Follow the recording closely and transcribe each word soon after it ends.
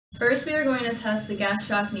First, we are going to test the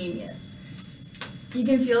gastrocnemius. You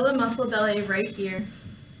can feel the muscle belly right here.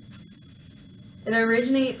 It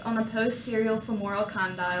originates on the posterior femoral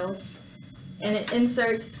condyles, and it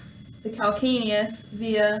inserts the calcaneus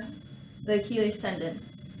via the Achilles tendon.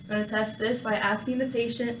 I'm going to test this by asking the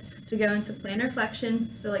patient to go into plantar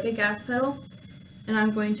flexion, so like a gas pedal, and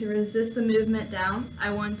I'm going to resist the movement down.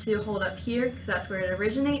 I want to hold up here because that's where it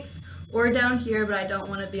originates, or down here, but I don't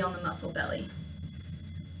want to be on the muscle belly.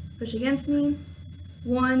 Push against me.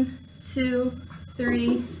 1, 2,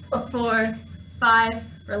 3, 4, 5.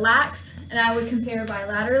 Relax, and I would compare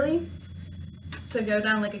bilaterally. So go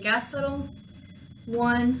down like a gas pedal.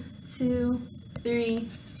 1, 2, 3,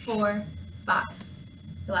 4, 5.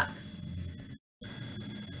 Relax.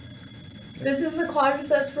 This is the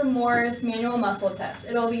quadriceps femoris manual muscle test.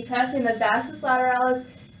 It'll be testing the vastus lateralis,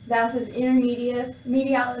 vastus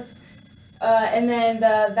medialis, and then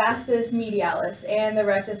the vastus medialis and the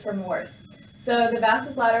rectus femoris. So the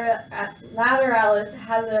vastus lateralis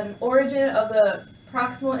has an origin of the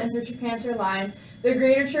proximal intertrochanter line, the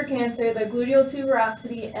greater trochanter, the gluteal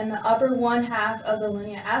tuberosity, and the upper one half of the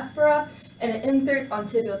linea aspera, and it inserts on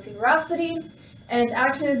tibial tuberosity, and its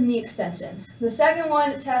action is knee extension. The second one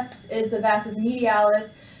it tests is the vastus medialis,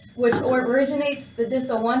 which originates the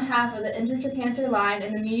distal one half of the intertrochanter line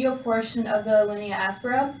in the medial portion of the linea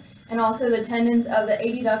aspera, and also the tendons of the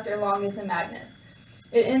adductor longus and magnus.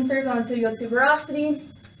 It inserts on the tibial tuberosity,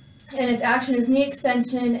 and its action is knee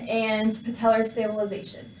extension and patellar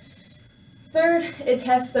stabilization. Third, it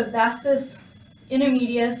tests the vastus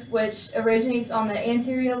intermedius, which originates on the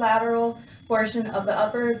anterior lateral portion of the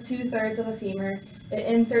upper 2/3 of the femur. It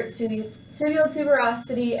inserts tibial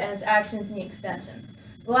tuberosity, and its action is knee extension.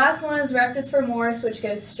 The last one is rectus femoris, which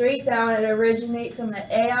goes straight down. It originates on the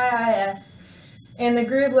AIIS and the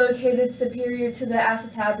groove located superior to the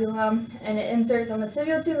acetabulum, and it inserts on the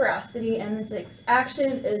tibial tuberosity, and its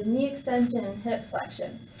action is knee extension and hip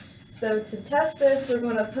flexion. So to test this, we're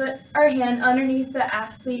going to put our hand underneath the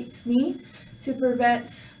athlete's knee to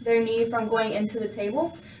prevent their knee from going into the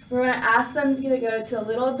table. We're going to ask them to go to a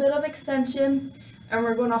little bit of extension, and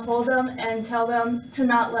we're going to hold them and tell them to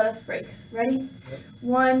not let us break. Ready?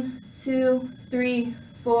 1, 2, 3,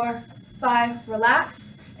 4, 5. Relax.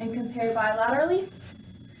 And compare bilaterally.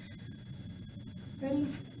 Ready?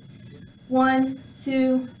 1,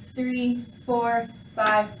 2, 3, 4,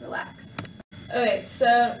 5. Relax. Okay,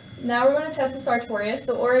 so now we're going to test the sartorius.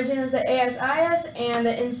 The origin is the ASIS, and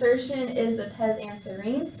the insertion is the pes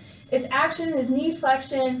anserine. Its action is knee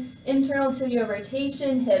flexion, internal tibial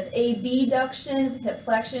rotation, hip abduction, hip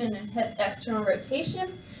flexion, and hip external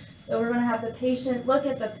rotation. So we're going to have the patient look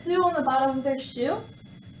at the poo on the bottom of their shoe.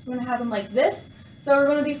 We're going to have them like this. So we're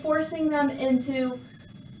going to be forcing them into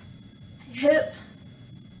hip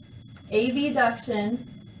abduction,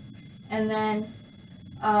 and then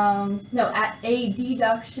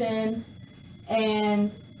adduction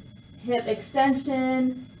and hip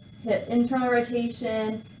extension, hip internal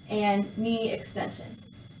rotation, and knee extension.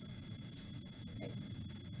 Okay.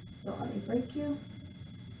 Don't let me break you.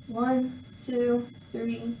 1, 2,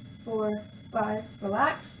 3, 4, 5.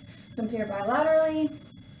 Relax. Compare bilaterally.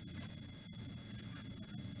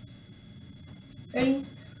 Ready?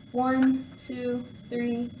 1, 2,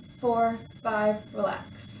 3, 4, 5. Relax.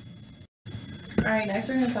 Alright, next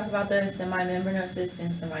we're going to talk about the semimembranosus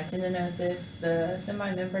and semitendinosus. The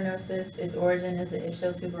semimembranosus, its origin is the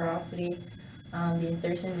ischial tuberosity. The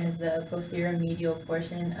insertion is the posterior medial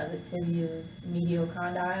portion of the tibia's medial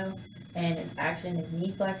condyle, and its action is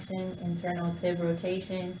knee flexion, internal tib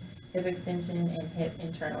rotation, hip extension, and hip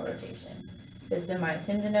internal rotation. The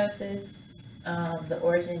semitendinosus, the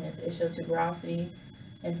origin is the ischial tuberosity.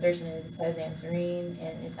 Insertion is pes anserine,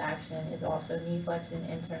 and its action is also knee flexion,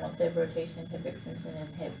 internal tib rotation, hip extension, and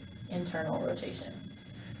hip internal rotation.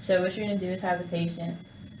 So what you're going to do is have the patient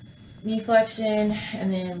knee flexion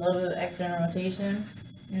and then a little bit of external rotation.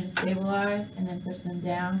 You're going to stabilize and then push them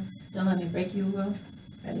down. Don't let me break you, Will.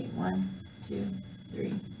 Ready? 1, 2,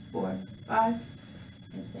 3, 4, 5.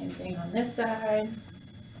 And same thing on this side.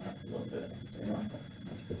 A little bit of external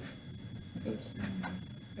rotation.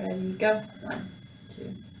 Ready? Go. 1,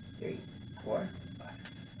 2, 3, 4,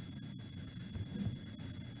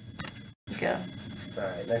 5. Go.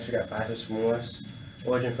 Alright, next we got vastus femoris.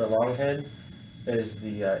 Origin for the long head is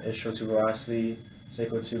the ischial tuberosity,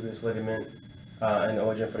 sacrotuberous ligament, and the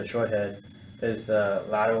origin for the short head is the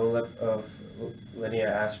lateral lip of linea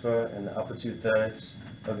aspera and the upper 2/3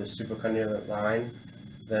 of the supracondylar line.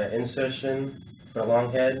 The insertion for the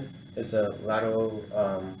long head is a lateral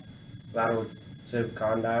tib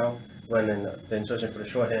condyle, when then the insertion for the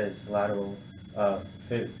short head is the lateral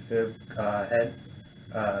fib head.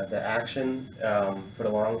 The action for the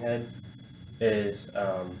long head is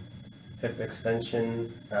hip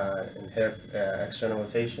extension and hip external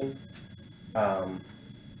rotation. And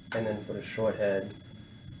then for the short head,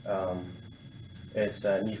 it's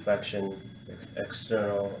knee flexion,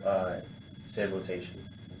 external side rotation.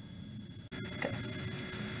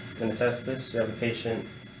 Then to test this, you have the patient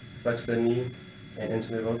flex the knee and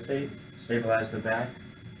instantly rotate, stabilize the back,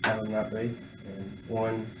 have them not break, and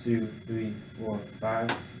 1, 2, 3, 4,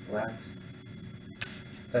 5, relax.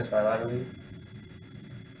 Test bilaterally.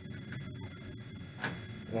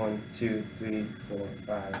 1, 2, 3, 4,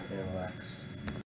 5, and relax.